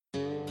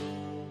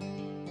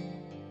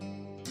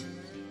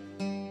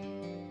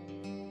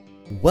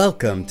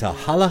Welcome to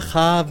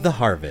Halakha of the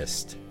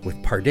Harvest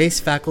with Pardes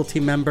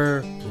faculty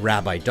member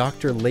Rabbi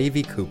Dr.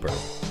 Levi Cooper,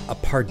 a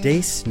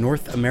Pardes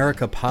North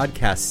America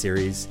podcast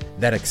series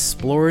that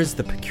explores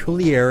the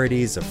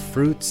peculiarities of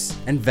fruits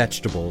and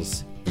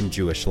vegetables in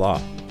Jewish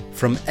law.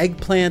 From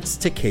eggplants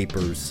to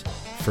capers,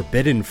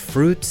 forbidden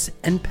fruits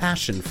and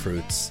passion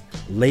fruits,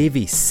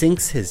 Levi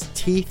sinks his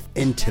teeth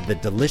into the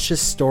delicious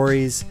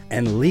stories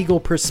and legal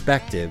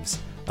perspectives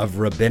of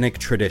rabbinic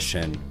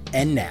tradition.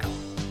 And now,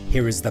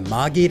 here is the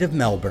Maggid of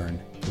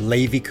Melbourne,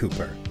 Levi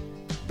Cooper.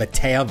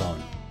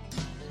 B'te'avon.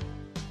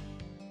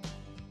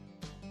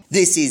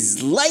 This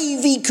is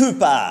Levi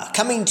Cooper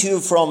coming to you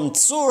from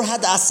Tzur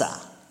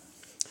Hadassah.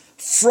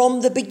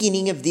 From the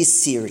beginning of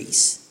this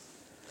series,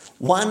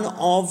 one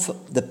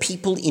of the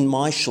people in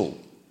my shul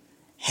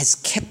has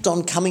kept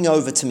on coming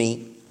over to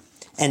me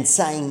and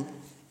saying,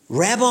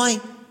 Rabbi,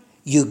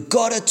 you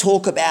got to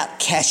talk about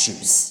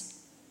cashews.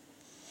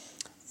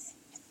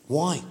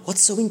 Why?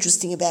 What's so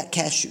interesting about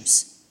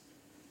cashews?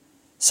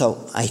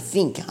 So I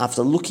think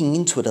after looking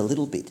into it a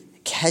little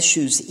bit,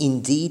 cashews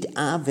indeed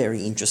are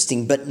very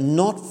interesting, but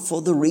not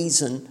for the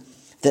reason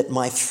that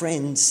my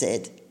friend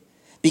said,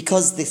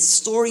 because the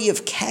story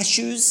of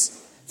cashews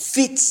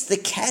fits the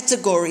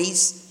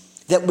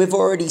categories that we've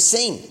already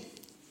seen.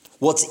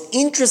 What's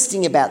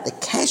interesting about the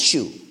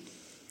cashew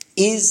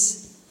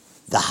is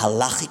the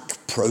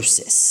halakhic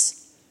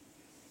process.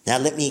 Now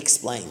let me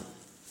explain.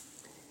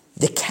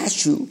 The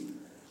cashew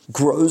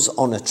grows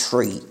on a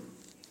tree.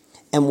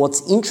 And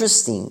what's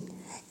interesting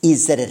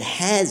is that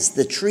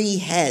the tree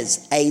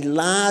has a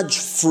large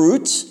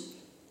fruit,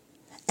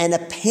 and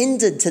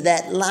appended to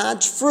that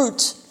large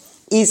fruit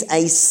is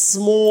a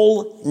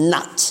small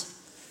nut.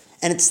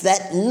 And it's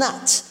that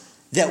nut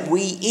that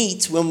we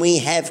eat when we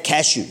have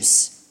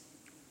cashews.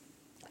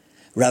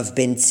 Rav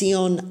Ben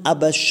Zion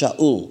Abba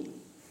Shaul,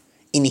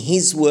 in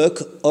his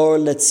work Or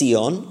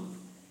LeZion,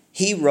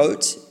 he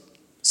wrote,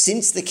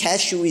 since the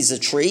cashew is a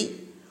tree,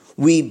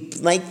 we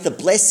make the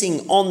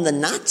blessing on the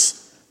nut,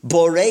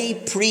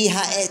 Borei Pri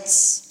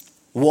Ha'etz.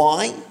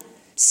 Why?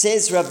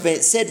 Said Rav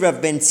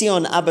Ben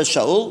Zion Abba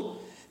Shaul,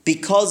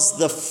 because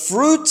the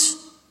fruit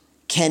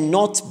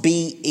cannot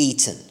be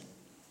eaten.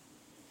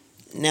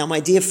 Now, my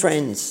dear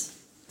friends,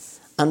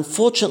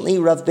 unfortunately,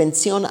 Rav Ben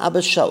Zion Abba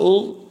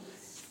Shaul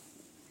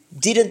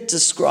didn't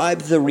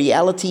describe the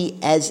reality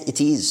as it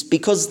is,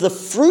 because the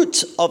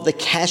fruit of the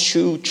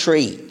cashew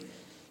tree,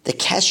 the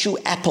cashew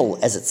apple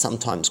as it's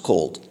sometimes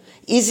called,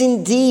 is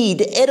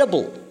indeed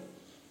edible.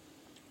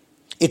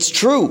 It's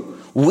true,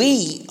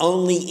 we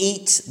only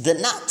eat the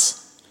nut,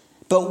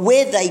 but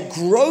where they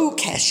grow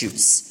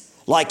cashews,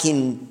 like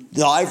in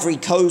the Ivory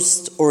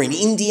Coast or in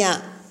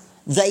India,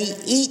 they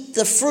eat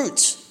the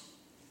fruit.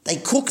 They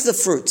cook the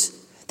fruit.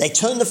 They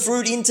turn the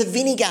fruit into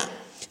vinegar.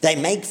 They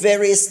make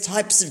various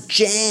types of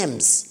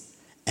jams.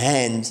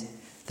 And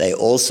they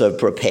also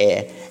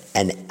prepare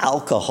an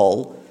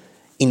alcohol.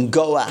 In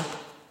Goa,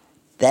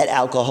 that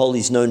alcohol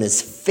is known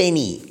as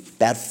feni.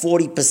 About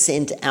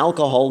 40%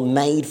 alcohol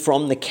made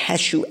from the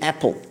cashew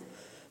apple.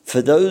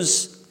 For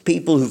those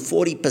people who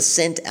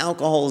 40%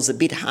 alcohol is a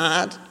bit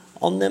hard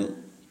on them,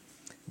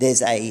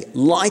 there's a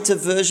lighter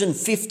version,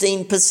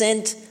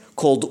 15%,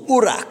 called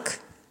urak.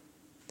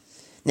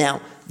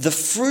 Now, the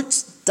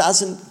fruit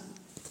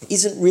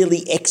isn't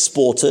really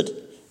exported,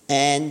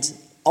 and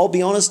I'll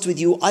be honest with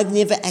you, I've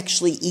never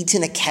actually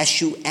eaten a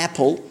cashew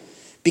apple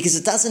because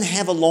it doesn't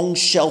have a long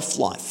shelf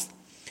life.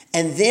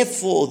 And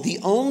therefore, the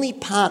only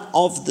part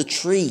of the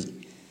tree,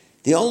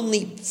 the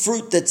only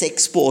fruit that's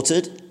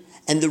exported,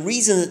 and the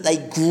reason that they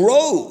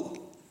grow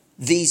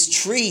these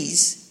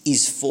trees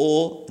is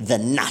for the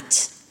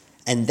nut.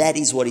 And that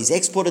is what is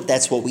exported,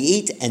 that's what we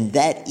eat, and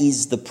that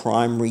is the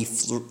primary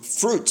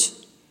fruit.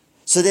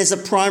 So there's a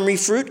primary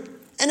fruit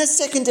and a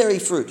secondary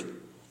fruit.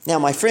 Now,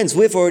 my friends,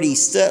 we've already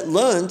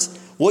learned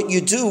what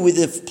you do with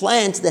a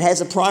plant that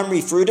has a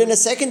primary fruit and a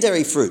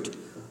secondary fruit.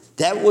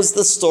 That was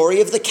the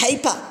story of the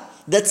caper.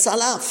 The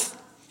tzalaf,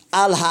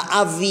 al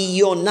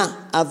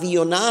ha'aviyona.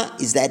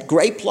 Aviyona is that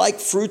grape-like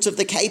fruit of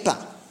the caper.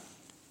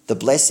 The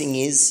blessing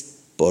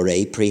is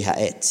borei pri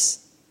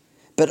ha'etz.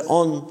 But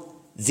on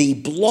the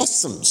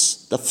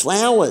blossoms, the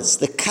flowers,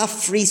 the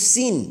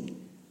kafrisin,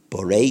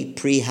 borei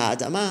pri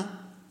ha'adama,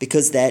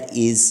 because that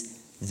is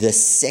the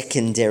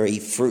secondary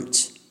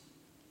fruit.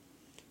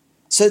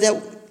 So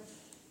that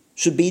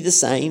should be the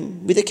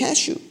same with a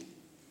cashew.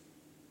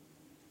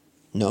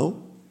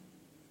 No?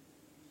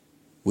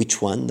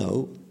 Which one,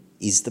 though,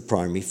 is the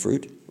primary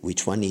fruit?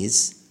 Which one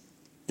is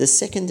the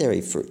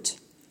secondary fruit?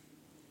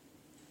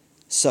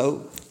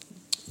 So,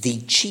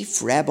 the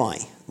chief rabbi,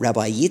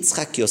 Rabbi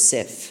Yitzchak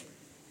Yosef,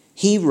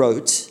 he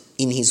wrote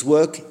in his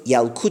work,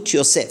 Yalkut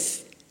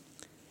Yosef,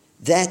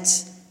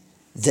 that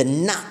the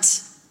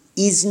nut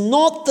is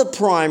not the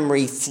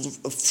primary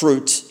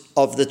fruit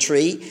of the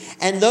tree,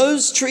 and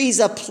those trees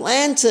are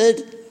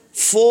planted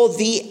for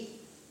the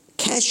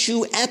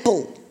cashew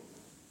apple.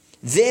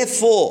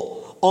 Therefore,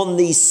 on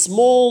the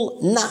small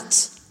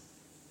nut,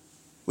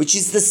 which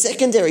is the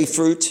secondary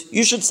fruit,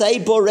 you should say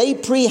Borei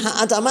Pri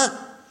Ha'adama,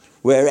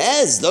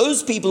 Whereas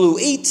those people who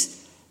eat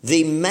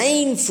the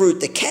main fruit,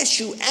 the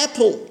cashew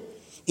apple,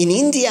 in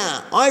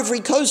India, Ivory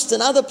Coast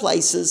and other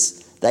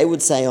places, they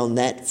would say on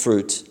that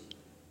fruit,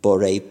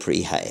 Borei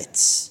Pri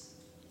Ha'etz.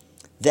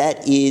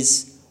 That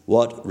is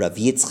what Rav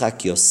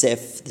Yitzchak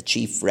Yosef, the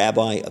chief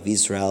rabbi of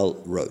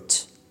Israel,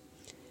 wrote.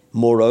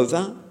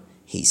 Moreover,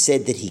 he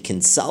said that he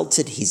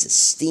consulted his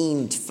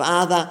esteemed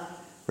father,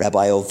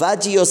 Rabbi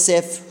Ovadia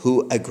Yosef,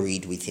 who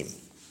agreed with him.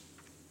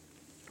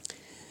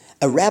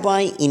 A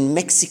rabbi in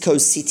Mexico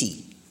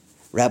City,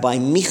 Rabbi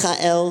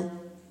Michael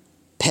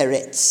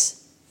Peretz,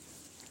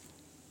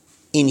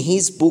 in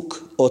his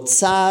book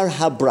Otzar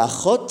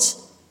HaBrachot,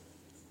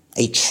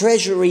 a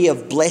treasury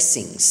of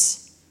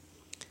blessings,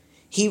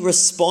 he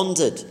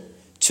responded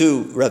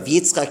to Rav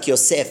Yitzchak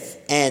Yosef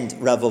and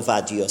Rav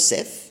Ovadia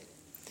Yosef,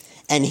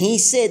 and he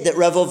said that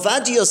Rav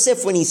Ovadia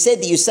Yosef, when he said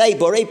that you say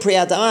Borei Pri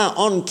Adama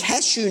on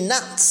cashew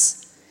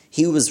nuts,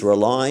 he was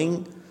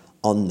relying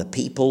on the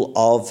people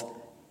of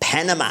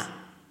Panama.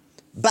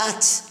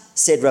 But,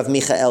 said Rav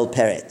Michael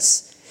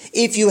Peretz,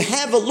 if you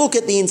have a look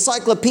at the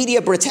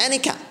Encyclopedia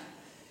Britannica,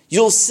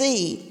 you'll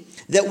see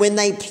that when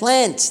they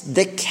plant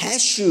the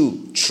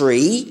cashew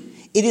tree,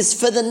 it is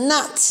for the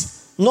nut,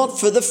 not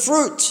for the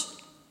fruit.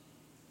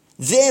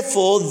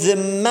 Therefore, the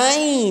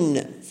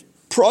main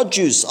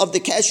produce of the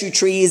cashew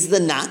tree is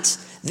the nut.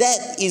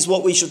 That is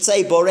what we should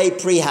say,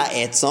 Borei Pri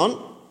Ha'etz on,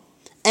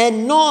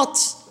 and not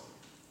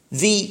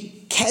the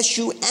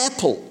cashew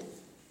apple.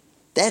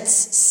 That's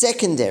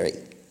secondary.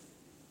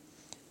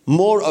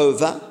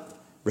 Moreover,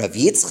 Rav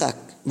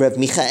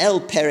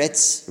Michael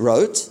Peretz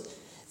wrote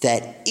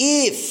that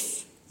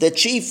if the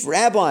chief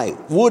rabbi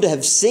would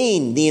have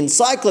seen the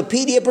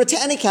Encyclopedia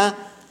Britannica,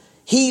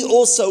 he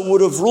also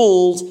would have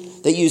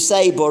ruled that you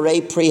say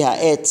Borei Pri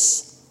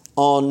Ha'etz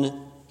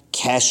on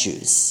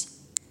cashews.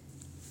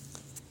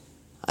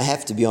 I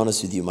have to be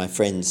honest with you, my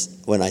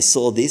friends, when I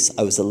saw this,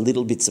 I was a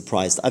little bit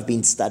surprised. I've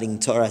been studying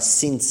Torah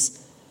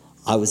since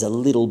I was a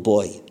little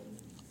boy.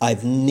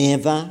 I've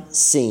never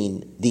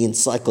seen the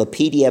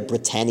Encyclopedia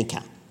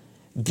Britannica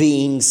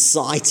being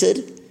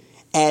cited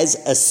as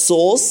a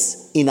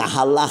source in a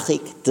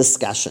halachic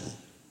discussion.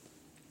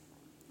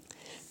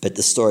 But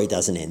the story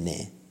doesn't end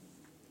there.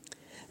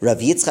 Rav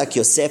Yitzchak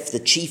Yosef, the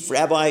chief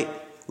rabbi,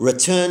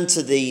 returned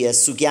to the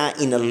sugya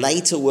in a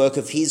later work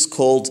of his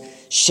called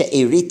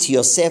She'erit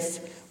Yosef,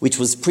 which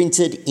was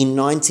printed in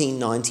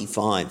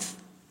 1995.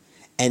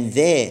 And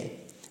there,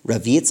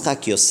 Rav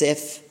Yitzchak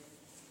Yosef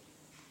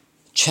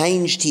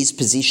changed his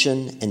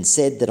position and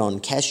said that on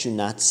cashew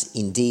nuts,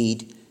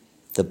 indeed,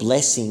 the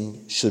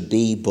blessing should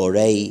be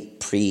Borei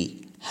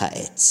Pri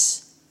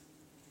Ha'etz.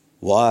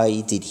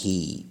 Why did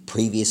he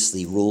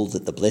previously rule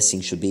that the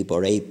blessing should be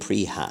Borei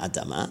Pri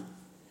Ha'adama?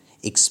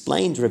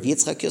 Explained Rav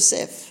Yitzchak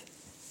Yosef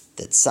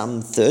that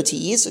some 30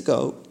 years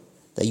ago,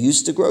 they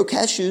used to grow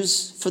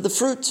cashews for the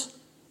fruit,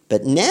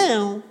 but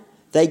now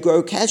they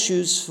grow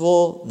cashews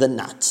for the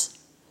nut.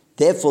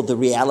 Therefore, the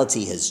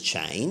reality has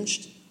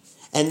changed,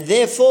 and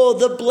therefore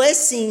the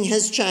blessing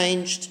has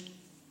changed.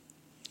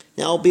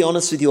 Now, I'll be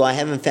honest with you, I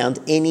haven't found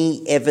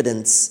any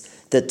evidence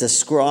that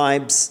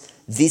describes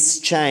this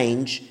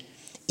change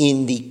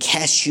in the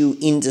cashew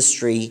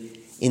industry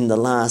in the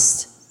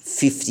last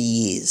 50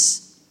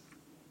 years.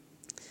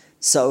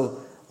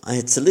 So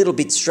it's a little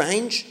bit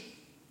strange,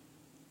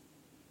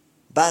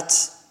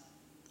 but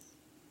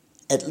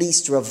at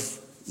least Rav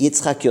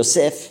Yitzchak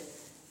Yosef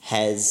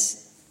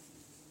has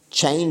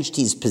changed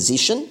his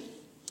position.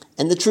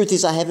 And the truth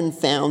is, I haven't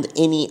found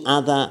any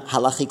other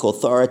halachic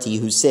authority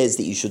who says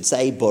that you should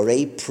say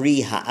Borei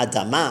Pri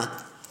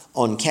Ha'adama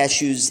on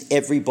cashews.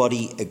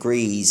 Everybody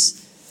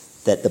agrees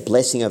that the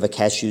blessing over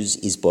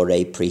cashews is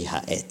Borei Pri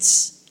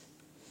Ha'etz.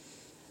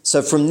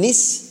 So from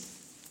this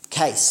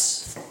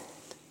case,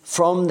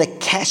 from the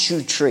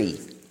cashew tree,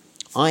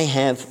 I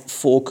have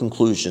 4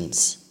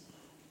 conclusions.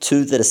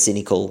 2 that are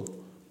cynical,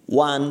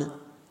 1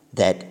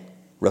 that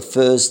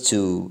refers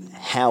to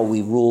how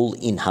we rule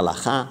in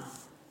halakha,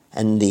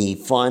 and the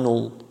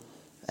final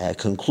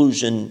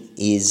conclusion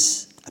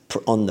is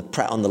on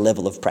the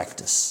level of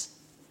practice.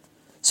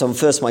 So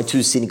first, my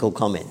 2 cynical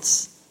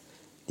comments.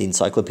 The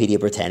Encyclopedia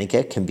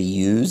Britannica can be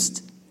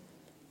used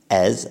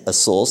as a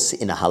source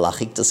in a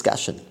halachic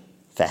discussion.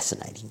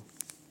 Fascinating.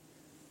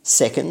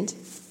 Second,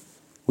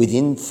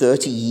 within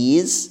 30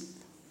 years,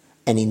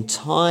 an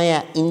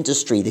entire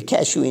industry, the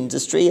cashew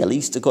industry, at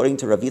least according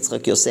to Rav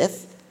Yitzchak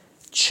Yosef,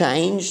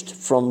 changed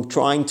from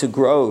trying to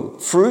grow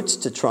fruit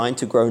to trying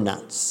to grow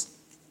nuts.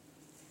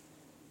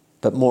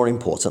 But more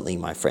importantly,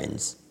 my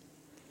friends,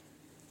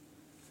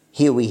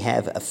 here we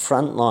have a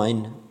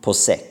frontline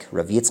posek,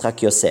 Rav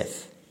Yitzchak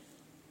Yosef,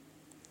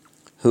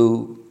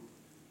 who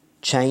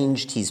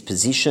changed his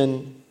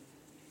position.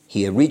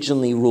 He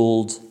originally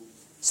ruled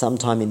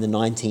sometime in the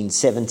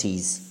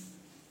 1970s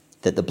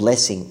that the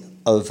blessing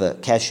over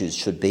cashews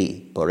should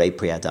be Borei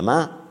Pri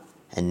Adama,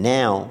 and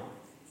now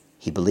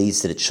he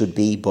believes that it should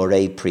be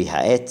Borei Pri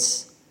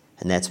Ha'etz,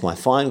 and that's my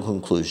final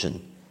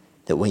conclusion,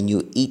 that when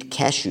you eat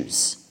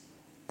cashews,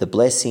 the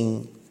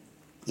blessing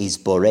is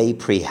borei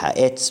pri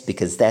ha'etz,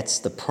 because that's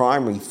the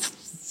primary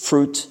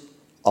fruit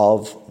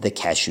of the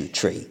cashew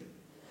tree.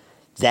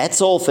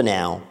 That's all for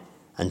now.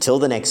 Until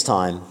the next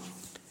time,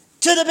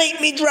 to the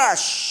Beit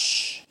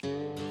Midrash!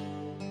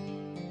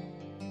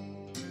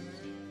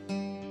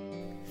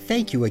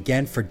 Thank you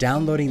again for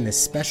downloading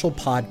this special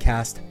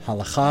podcast,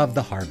 Halakha of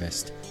the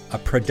Harvest, a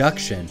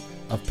production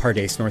of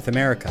Pardes North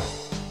America.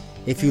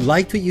 If you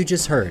liked what you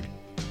just heard,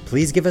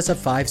 please give us a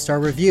 5-star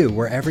review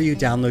wherever you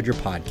download your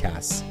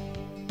podcasts.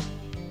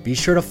 Be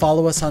sure to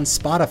follow us on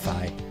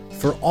Spotify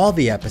for all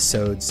the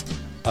episodes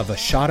of A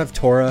Shot of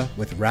Torah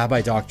with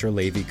Rabbi Dr.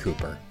 Levi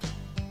Cooper.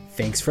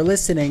 Thanks for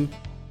listening.